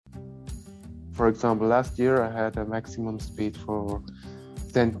for example, last year I had a maximum speed for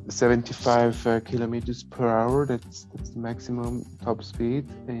 75 kilometers per hour. That's the maximum top speed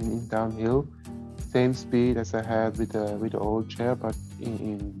in downhill. Same speed as I had with the old chair, but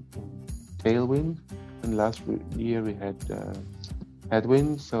in tailwind. And last year we had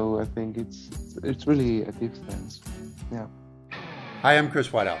headwind, so I think it's really a difference. Yeah. Hi, I'm Chris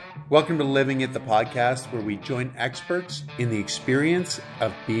Whiteout. Welcome to Living It, the podcast where we join experts in the experience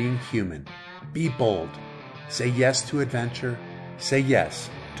of being human. Be bold. Say yes to adventure. Say yes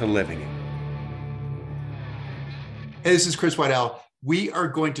to living it. Hey, this is Chris Whiteout. We are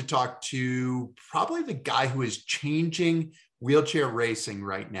going to talk to probably the guy who is changing wheelchair racing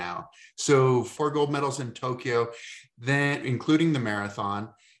right now. So 4 gold medals in Tokyo, then including the marathon,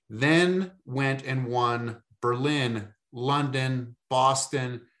 then went and won Berlin, London,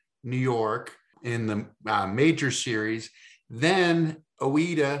 Boston, New York in the major series. Then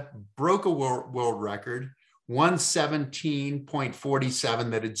Oita broke a world record, 1:17.47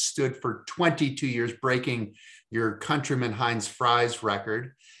 that had stood for 22 years, breaking your countryman Heinz Fry's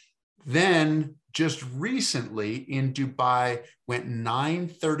record. Then just recently in Dubai went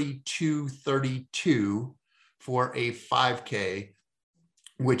 9:32.32 for a 5K,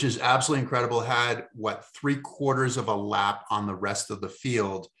 which is absolutely incredible. Had 3/4 of a lap on the rest of the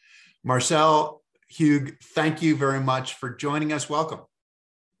field. Marcel Hug, thank you very much for joining us. Welcome.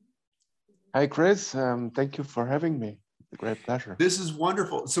 Hi, Chris. Thank you for having me. It's a great pleasure. This is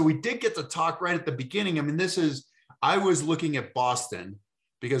wonderful. So we did get to talk right at the beginning. I mean, I was looking at Boston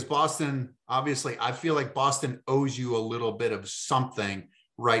because Boston, obviously, I feel like Boston owes you a little bit of something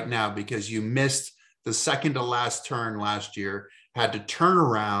right now because you missed the second to last turn last year, had to turn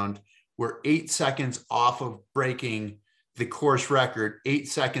around, were 8 seconds off of breaking the course record, 8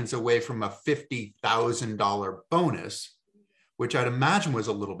 seconds away from a $50,000 bonus, which I'd imagine was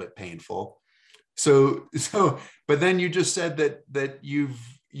a little bit painful. So, but then you just said that you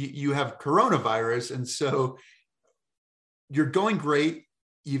have coronavirus, and so you're going great.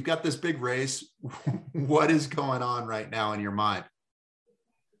 You've got this big race. What is going on right now in your mind?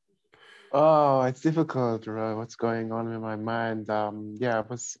 Oh, it's difficult. What's going on in my mind? Yeah, I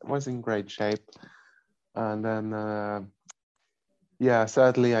was in great shape, and then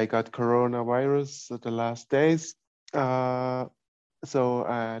sadly I got coronavirus at the last days. So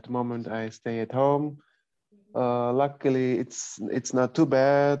at the moment I stay at home. Luckily, it's not too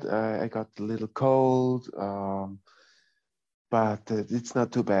bad. I got a little cold, but it's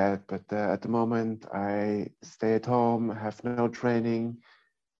not too bad. But at the moment I stay at home, have no training.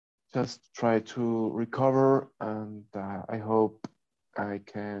 Just try to recover, and I hope I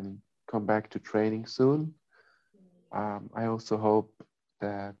can come back to training soon. I also hope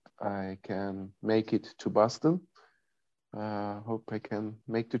that I can make it to Boston. Hope I can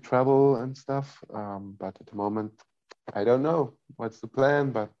make the travel and stuff. But at the moment, I don't know what's the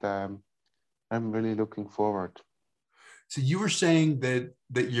plan, but I'm really looking forward. So you were saying that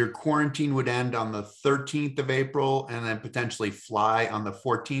your quarantine would end on the 13th of April and then potentially fly on the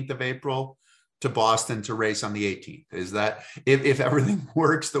 14th of April to Boston to race on the 18th. Is that if everything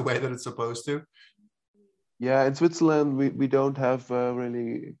works the way that it's supposed to? Yeah, in Switzerland, we don't have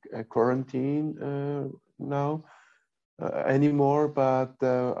really a quarantine now anymore, but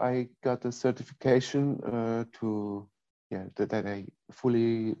I got a certification that I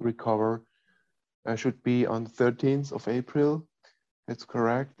fully recover. Should be on 13th of April. That's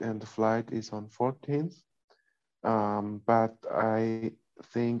correct. And the flight is on 14th. But I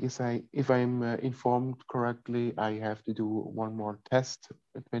think if I'm informed correctly, I have to do one more test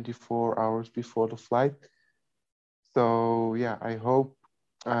 24 hours before the flight. So yeah, I hope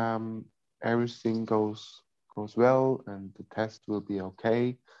everything goes well and the test will be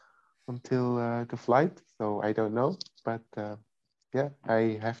okay until the flight. So I don't know, but yeah,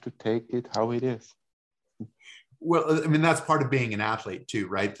 I have to take it how it is. Well, I mean, that's part of being an athlete too,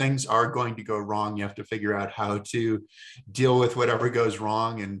 right? Things are going to go wrong. You have to figure out how to deal with whatever goes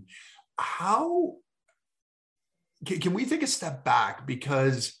wrong. And how can we take a step back?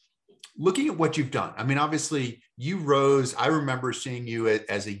 Because looking at what you've done, I mean, obviously you rose. I remember seeing you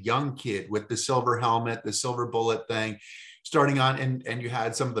as a young kid with the silver helmet, the silver bullet thing, starting on, and you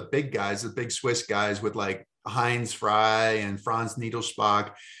had some of the big guys, the big Swiss guys with like Heinz Fry and Franz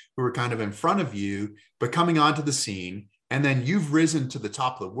Niedelspach, who were kind of in front of you, but coming onto the scene. And then you've risen to the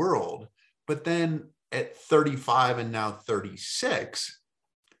top of the world. But then at 35 and now 36,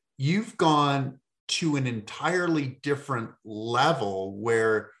 you've gone to an entirely different level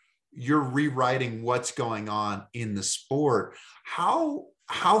where you're rewriting what's going on in the sport. How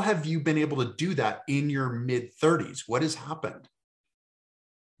have you been able to do that in your mid 30s? What has happened?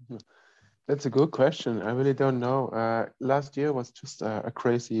 That's a good question. I really don't know. Last year was just a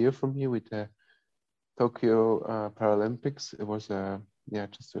crazy year for me with the Tokyo Paralympics. It was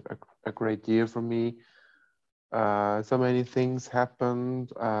just a great year for me. So many things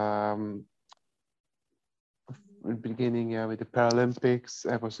happened. In the beginning, with the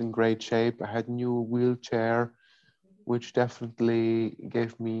Paralympics, I was in great shape. I had a new wheelchair, which definitely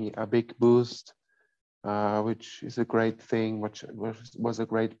gave me a big boost, which is a great thing, which was a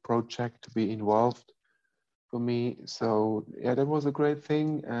great project to be involved for me. So yeah, that was a great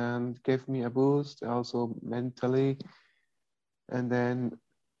thing and gave me a boost also mentally. And then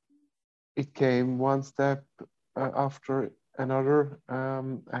it came one step after another.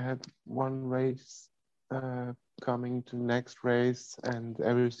 I had one race coming to next race and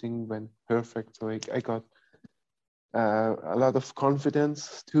everything went perfect. So I got a lot of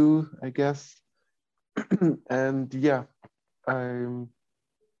confidence too, I guess. And yeah, I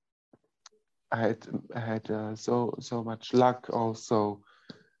had so much luck also.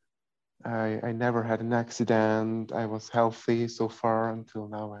 I never had an accident. I was healthy so far until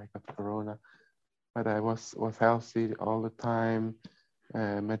now. I got Corona, but I was healthy all the time.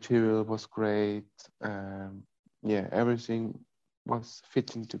 Material was great. Yeah, everything was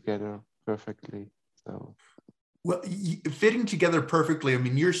fitting together perfectly. So. Well, fitting together perfectly. I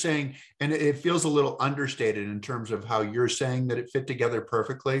mean, you're saying, and it feels a little understated in terms of how you're saying that it fit together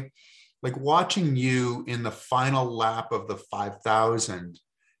perfectly. Like watching you in the final lap of the 5,000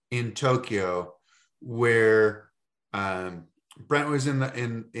 in Tokyo, where Brent was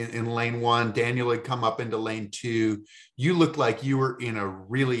in lane one, Daniel had come up into lane two. You looked like you were in a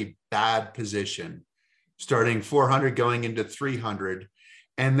really bad position, starting 400 going into 300.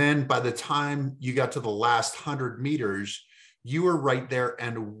 And then by the time you got to the last 100 meters, you were right there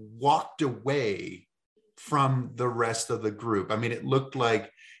and walked away from the rest of the group. I mean, it looked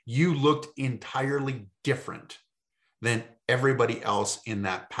like you looked entirely different than everybody else in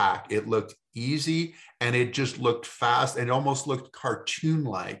that pack. It looked easy and it just looked fast and almost looked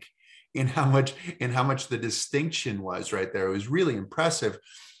cartoon-like in how much the distinction was right there. It was really impressive.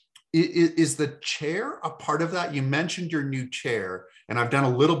 Is the chair a part of that? You mentioned your new chair, and I've done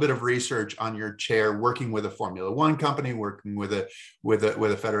a little bit of research on your chair, working with a Formula One company, working with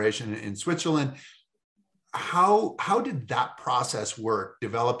a federation in Switzerland. How did that process work,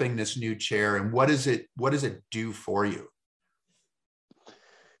 developing this new chair, and what does it do for you?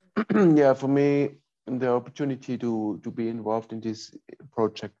 Yeah, for me, the opportunity to be involved in this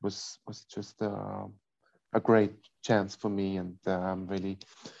project was just a great chance for me, and I'm really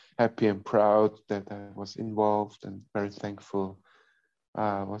happy and proud that I was involved and very thankful.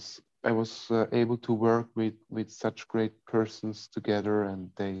 I was able to work with such great persons together,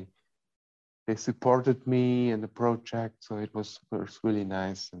 and they supported me and the project, so it was really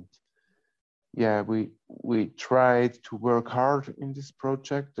nice. And yeah, we tried to work hard in this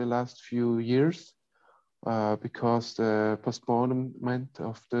project the last few years because the postponement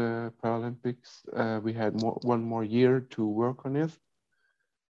of the Paralympics, we had one more year to work on it.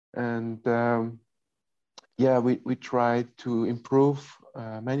 And yeah, we tried to improve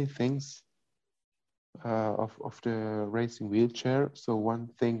many things of the racing wheelchair. So one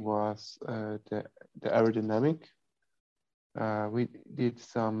thing was the aerodynamic. We did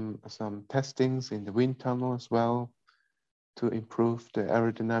some testings in the wind tunnel as well to improve the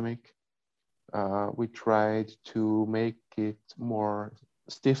aerodynamic. We tried to make it more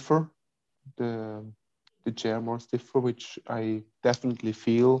stiffer, the chair more stiffer, which I definitely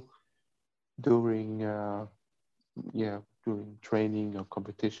feel during during training or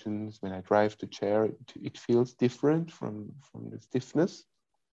competitions. When I drive the chair, it feels different from the stiffness.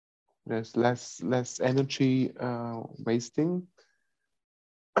 There's less energy wasting.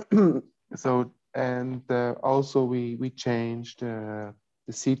 So, and also we changed the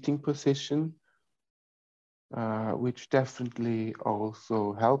seating position, which definitely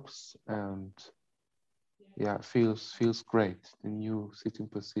also helps, and yeah, feels great. The new sitting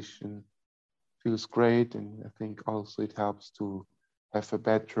position feels great, and I think also it helps to have a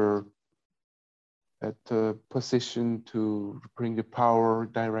better position to bring the power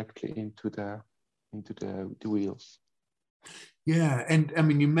directly into the wheels. Yeah, and I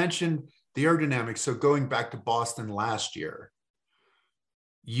mean, you mentioned the aerodynamics. So going back to Boston last year,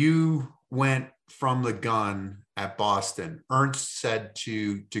 you went from the gun at Boston. Ernst said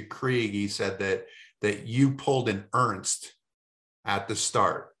to Krieg, he said that you pulled an Ernst at the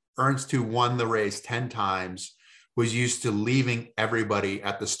start. Ernst, who won the race 10 times, was used to leaving everybody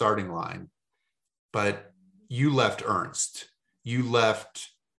at the starting line. But you left Ernst. You left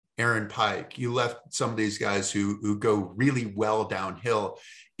Aaron Pike. You left some of these guys who go really well downhill.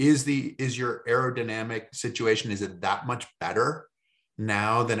 is your aerodynamic situation, is it that much better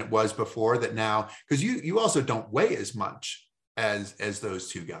now than it was before? That now, because you also don't weigh as much as those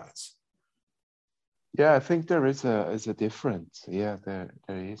two guys. Yeah, I think there is a difference. Yeah, there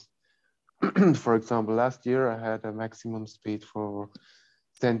is. For example, last year I had a maximum speed for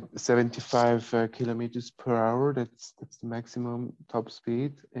 75 kilometers per hour. That's the maximum top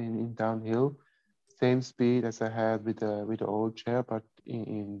speed in downhill. Same speed as I had with the old chair, but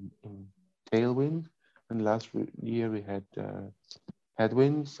in tailwind. And last year we had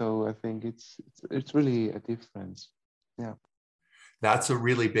headwind. So I think it's really a difference. Yeah. That's a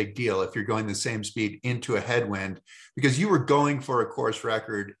really big deal if you're going the same speed into a headwind, because you were going for a course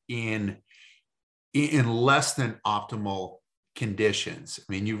record in less than optimal conditions.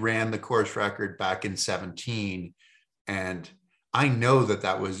 I mean, you ran the course record back in 17, and I know that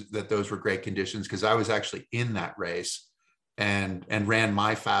those were great conditions because I was actually in that race and ran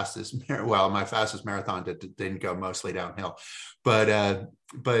my fastest marathon didn't go, mostly downhill, but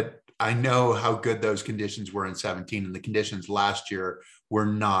I know how good those conditions were in 17, and the conditions last year were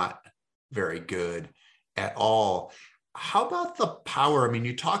not very good at all. How about the power? I mean,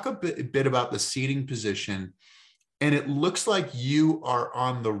 you talk a bit about the seating position, and it looks like you are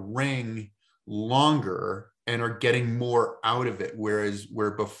on the ring longer and are getting more out of it. Whereas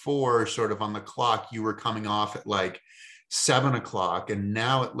where before, sort of on the clock, you were coming off at like 7 o'clock, and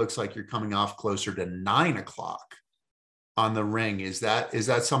now it looks like you're coming off closer to 9 o'clock on the ring. Is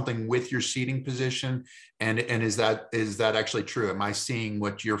that something with your seating position? And is that actually true? Am I seeing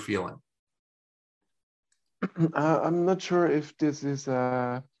what you're feeling? I'm not sure if this is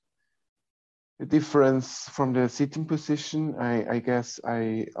a difference from the sitting position. I guess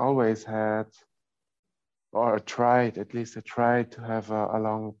I always had, or tried, at least I tried to have a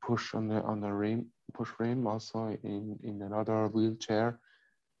long push on the push rim, also in another wheelchair.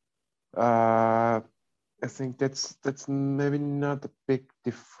 I think that's maybe not a big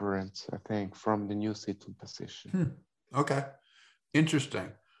difference, I think, from the new sitting position. Okay,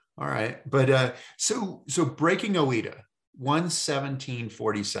 interesting. All right, but so breaking Oita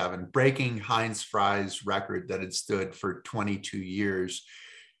 1:17:47, breaking Heinz Frei's record that had stood for 22 years.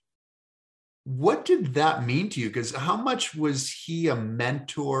 What did that mean to you? Because how much was he a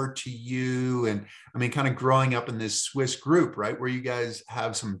mentor to you? And I mean, kind of growing up in this Swiss group, right, where you guys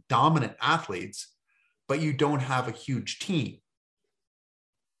have some dominant athletes, but you don't have a huge team.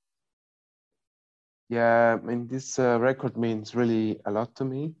 Yeah, I mean, this record means really a lot to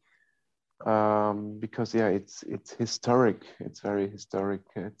me, because yeah, it's historic. It's very historic.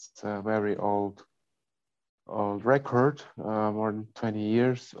 It's a very old record, more than 20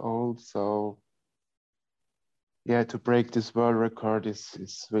 years old. So yeah, to break this world record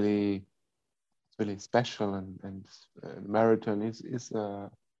is really special, and marathon is it's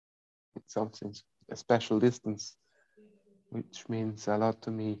something, a special distance, which means a lot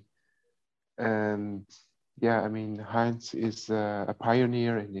to me. And yeah, I mean, Heinz is a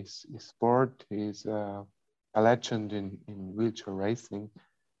pioneer in his sport. He's a legend in wheelchair racing,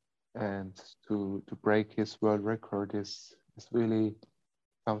 and to break his world record is really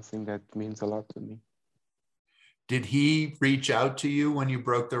something that means a lot to me. Did he reach out to you when you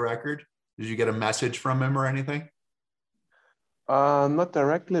broke the record? Did you get a message from him or anything? Not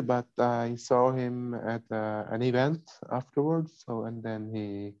directly, but I saw him at an event afterwards. So, and then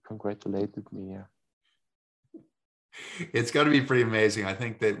he congratulated me. Yeah. It's got to be pretty amazing. I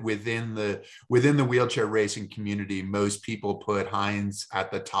think that within the wheelchair racing community, most people put Heinz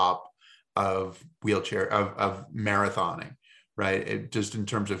at the top of marathoning, right? Just in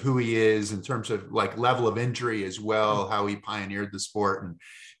terms of who he is, in terms of like level of injury as well, how he pioneered the sport and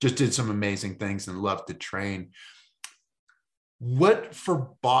just did some amazing things and loved to train. What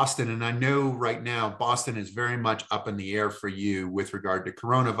for Boston, and I know right now Boston is very much up in the air for you with regard to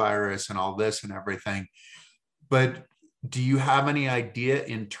coronavirus and all this and everything, but do you have any idea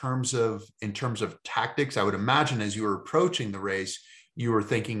in terms of tactics? I would imagine as you were approaching the race, you were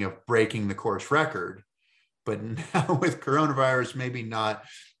thinking of breaking the course record, but now with coronavirus, maybe not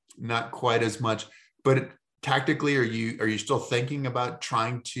quite as much. But tactically, are you still thinking about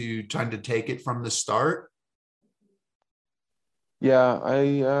trying to take it from the start?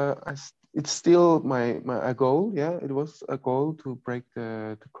 Yeah, it's still my a goal. Yeah, it was a goal to break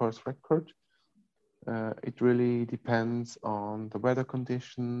the course record. It really depends on the weather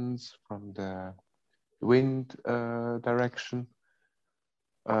conditions, from the wind direction.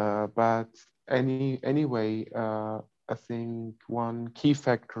 But anyway, I think one key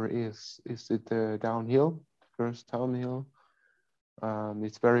factor is it the downhill, first downhill.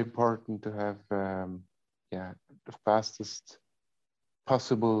 It's very important to have yeah, the fastest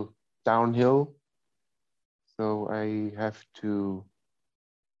possible downhill. So I have to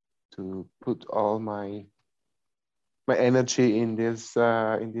put all my energy in this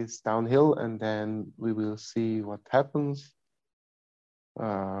downhill, and then we will see what happens.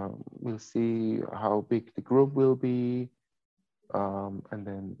 We'll see how big the group will be, and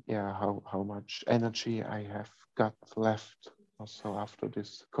then how much energy I have got left also after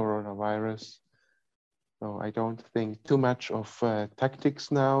this coronavirus. So I don't think too much of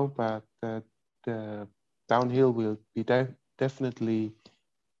tactics now, but the downhill will be definitely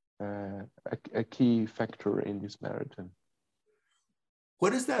a key factor in this marathon.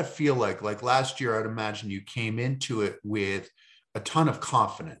 What does that feel like? Like last year, I'd imagine you came into it with a ton of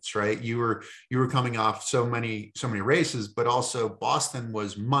confidence, right? You were coming off so many races, but also Boston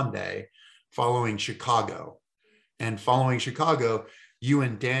was Monday, following Chicago. And following Chicago, you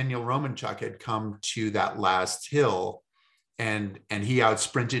and Daniel Romanchuk had come to that last hill, and he out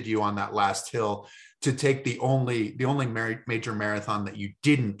sprinted you on that last hill to take the only major marathon that you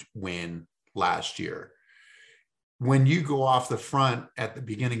didn't win last year. When you go off the front at the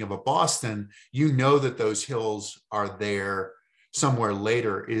beginning of a Boston, you know that those hills are there somewhere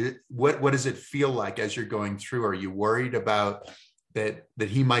later. What does it feel like as you're going through? Are you worried about that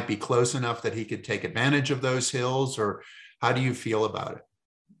he might be close enough that he could take advantage of those hills, or how do you feel about it?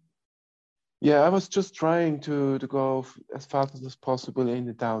 Yeah, I was just trying to go as fast as possible in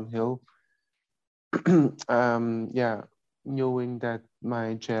the downhill. Knowing that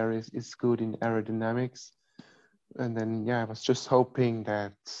my chair is good in aerodynamics. And then, I was just hoping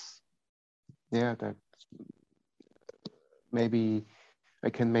that maybe I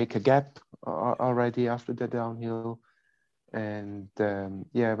can make a gap already after the downhill. And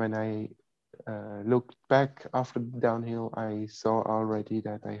when I looked back after the downhill, I saw already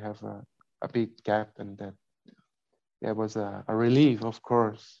that I have a big gap, and that there was a relief, of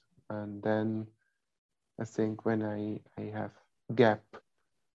course. And then I think when I have a gap,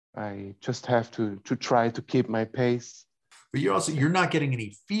 I just have to try to keep my pace. But you're not getting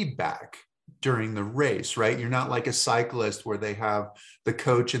any feedback during the race, right? You're not like a cyclist where they have the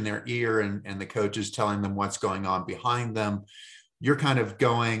coach in their ear and the coach is telling them what's going on behind them. You're kind of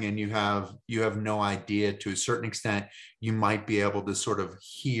going, and you have no idea. To a certain extent, you might be able to sort of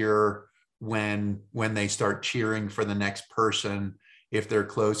hear when they start cheering for the next person, if they're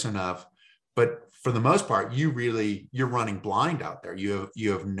close enough. But for the most part, you're running blind out there. You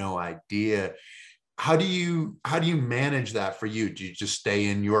have no idea. How do you manage that for you? Do you just stay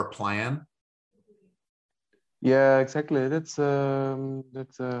in your plan? Yeah, exactly. That's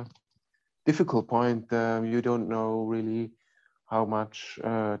a difficult point. You don't know really how much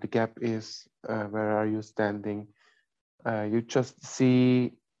the gap is. Where are you standing? You just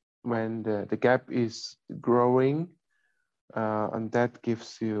see when the gap is growing. And that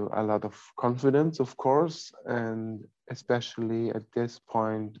gives you a lot of confidence, of course, and especially at this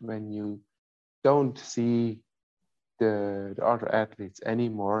point when you don't see the other athletes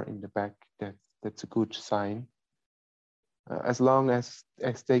anymore in the back, that's a good sign. As long as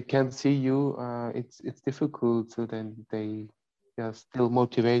they can see you, it's difficult. So then they are still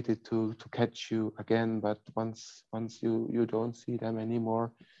motivated to catch you again. But once you don't see them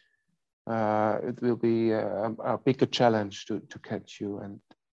anymore, it will be a bigger challenge to catch you, and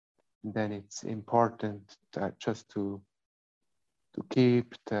then it's important just to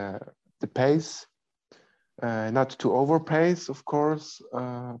keep the pace, not to overpace, of course,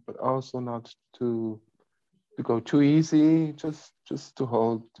 but also not to go too easy. Just to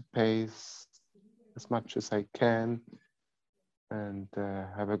hold the pace as much as I can, and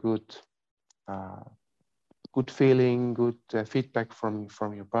have a good feeling, good feedback from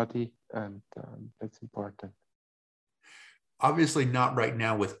your body, and that's important. Obviously not right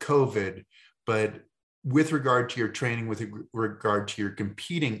now with COVID, but with regard to your training, with regard to your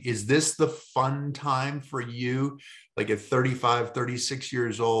competing, is this the fun time for you? Like at 35, 36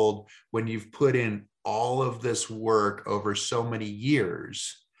 years old, when you've put in all of this work over so many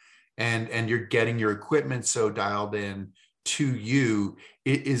years, and you're getting your equipment so dialed in to you,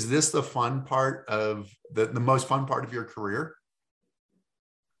 is this the fun part of the most fun part of your career?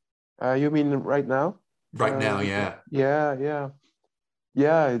 You mean right now? Right now, yeah.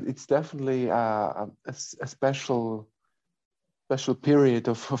 Yeah, it's definitely a special period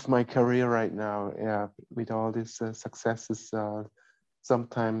of my career right now. Yeah, with all these successes,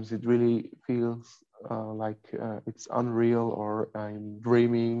 sometimes it really feels like it's unreal, or I'm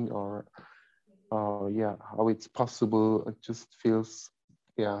dreaming, or how it's possible. It just feels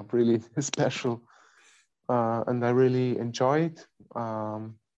really special, and I really enjoy it,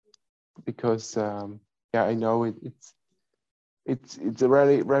 because I know it's it's a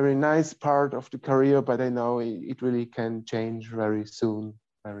really very nice part of the career, but I know it really can change very soon,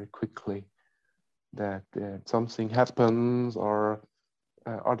 very quickly. That something happens, or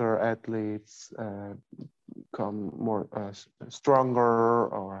other athletes become more stronger,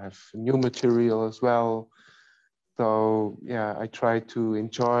 or have new material as well. So yeah, I try to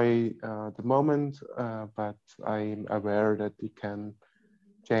enjoy the moment, but I'm aware that it can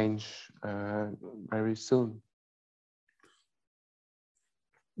change very soon.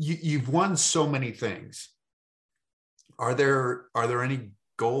 You've won so many things. Are there any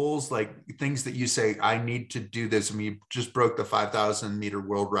goals, like things that you say, I need to do this? I mean, you just broke the 5,000 meter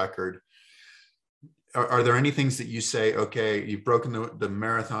world record. Are there any things that you say, okay, you've broken the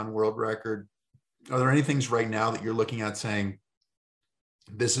marathon world record? Are there any things right now that you're looking at saying,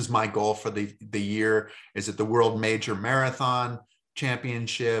 this is my goal for the year? Is it the World Major Marathon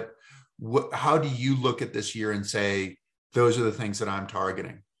Championship? How do you look at this year and say, those are the things that I'm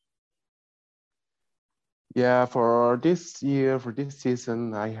targeting? Yeah, for this year, for this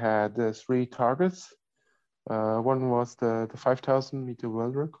season, I had 3 targets. One was the 5,000 meter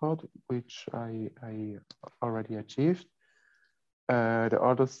world record, which I already achieved. The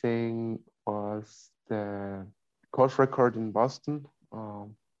other thing was the course record in Boston,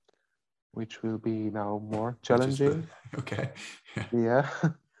 which will be now more challenging. Okay. Yeah.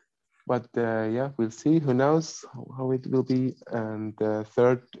 But yeah, we'll see. Who knows how it will be. And the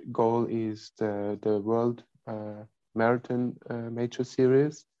third goal is the World Marathon Major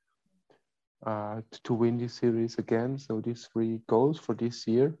Series, to win this series again. So these 3 goals for this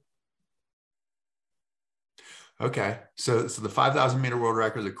year. Okay, so the 5,000 meter world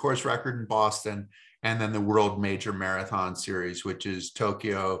record, the course record in Boston, and then the World Major Marathon Series, which is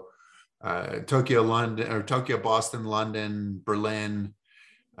Tokyo, London, or Tokyo, Boston, London, Berlin,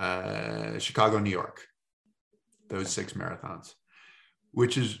 Chicago, New York. Those 6 marathons,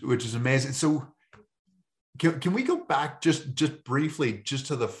 which is amazing. So can we go back just briefly just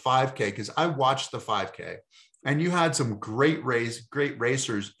to the 5K, because I watched the 5K, and you had some great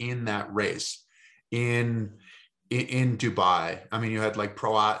racers in that race in Dubai. I mean, you had like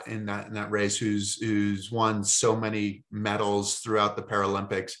Proat in that race, who's won so many medals throughout the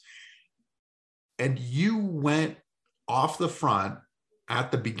Paralympics, and you went off the front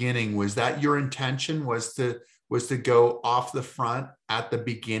at the beginning. Was that your intention? Was to go off the front at the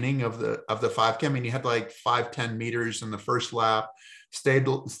beginning of the 5K? I mean, you had like 5-10 meters in the first lap, stayed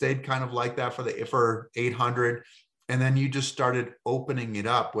kind of like that for 800. And then you just started opening it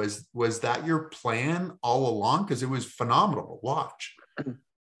up. Was that your plan all along? Because it was phenomenal to watch.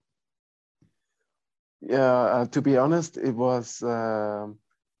 Yeah, to be honest, it was the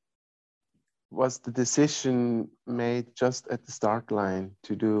decision made just at the start line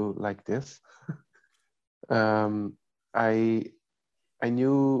to do like this. I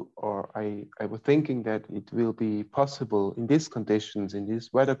knew, or I was thinking that it will be possible in these conditions, in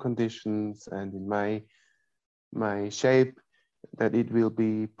these weather conditions, and in my shape, that it will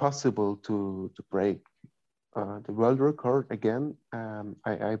be possible to break the world record again.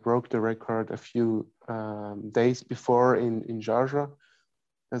 I broke the record a few days before in Sharjah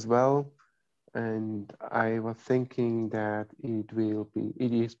as well, and I was thinking that it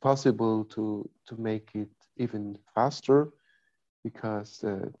is possible to make it even faster, because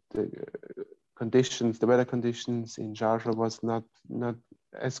the weather conditions in Sharjah was not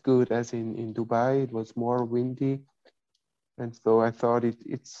as good as in Dubai. It was more windy. And so I thought it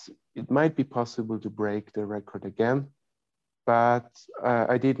might be possible to break the record again, but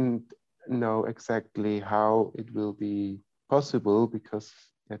I didn't know exactly how it will be possible, because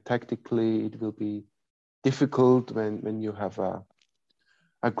tactically it will be difficult when you have a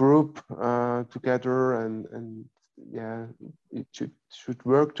group together, and yeah, it should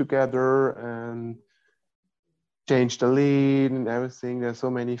work together and change the lead and everything. There's so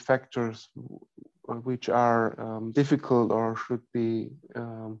many factors which are difficult, or should be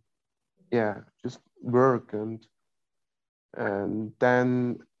just work. And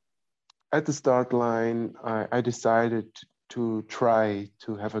then at the start line, I decided to try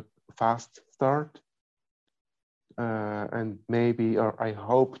to have a fast start, and maybe, or I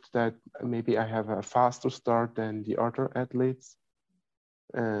hoped that maybe I have a faster start than the other athletes.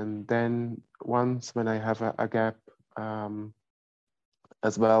 And then once, when I have a gap,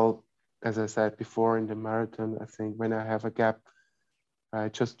 as well, as I said before in the marathon, I think when I have a gap, I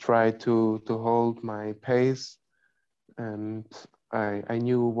just try to hold my pace, and I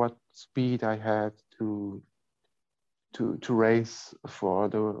knew what speed I had to race for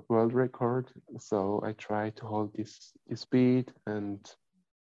the world record. So I tried to hold this speed, and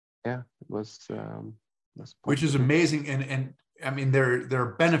yeah, it was Which is amazing. And I mean, there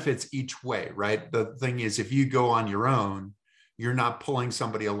are benefits each way, right? The thing is, if you go on your own, you're not pulling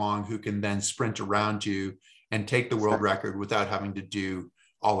somebody along who can then sprint around you and take the world Exactly. record without having to do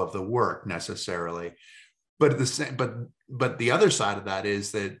all of the work necessarily. But but the other side of that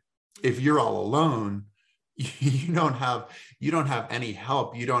is that if you're all alone, you don't have any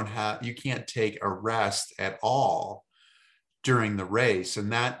help. You can't take a rest at all during the race.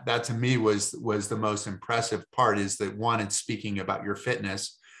 And that to me was the most impressive part, is that one, it's speaking about your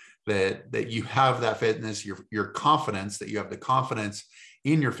fitness, that you have that fitness, your confidence, that you have the confidence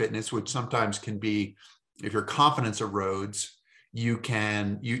in your fitness, which sometimes can be, if your confidence erodes, you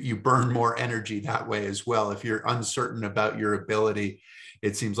burn more energy that way as well. If you're uncertain about your ability,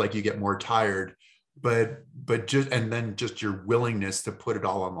 it seems like you get more tired. But just your willingness to put it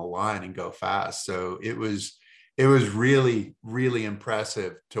all on the line and go fast. So it was really, really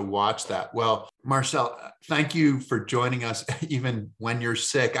impressive to watch that. Well, Marcel, thank you for joining us even when you're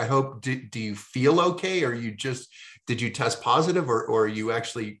sick. I hope, do you feel okay? Or did you test positive, or are you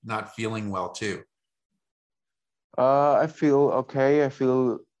actually not feeling well too? I feel okay. I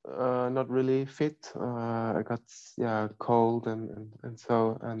feel not really fit. I got cold and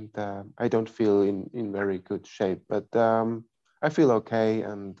so, and I don't feel in very good shape. But I feel okay,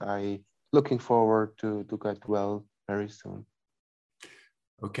 and I looking forward to get well very soon.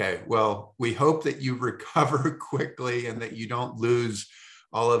 Okay, well, we hope that you recover quickly and that you don't lose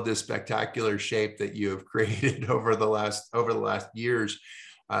all of this spectacular shape that you have created over the last years.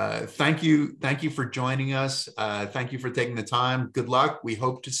 Thank you for joining us. Thank you for taking the time. Good luck. We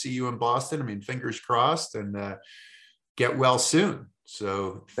hope to see you in Boston. I mean, fingers crossed, and get well soon.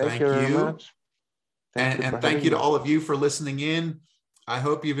 So Thank you thank very you. much. Thank you for And thank you having to me. all of you for listening in. I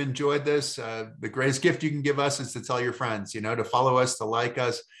hope you've enjoyed this. The greatest gift you can give us is to tell your friends, to follow us, to like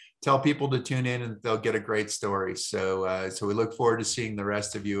us, tell people to tune in, and they'll get a great story. So we look forward to seeing the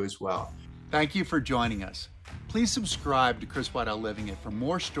rest of you as well. Thank you for joining us. Please subscribe to Chris Whiteout Living It for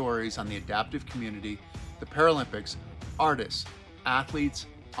more stories on the adaptive community, the Paralympics, artists, athletes,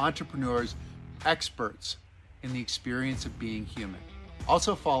 entrepreneurs, experts in the experience of being human.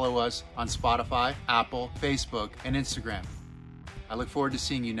 Also follow us on Spotify, Apple, Facebook, and Instagram. I look forward to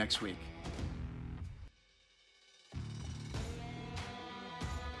seeing you next week.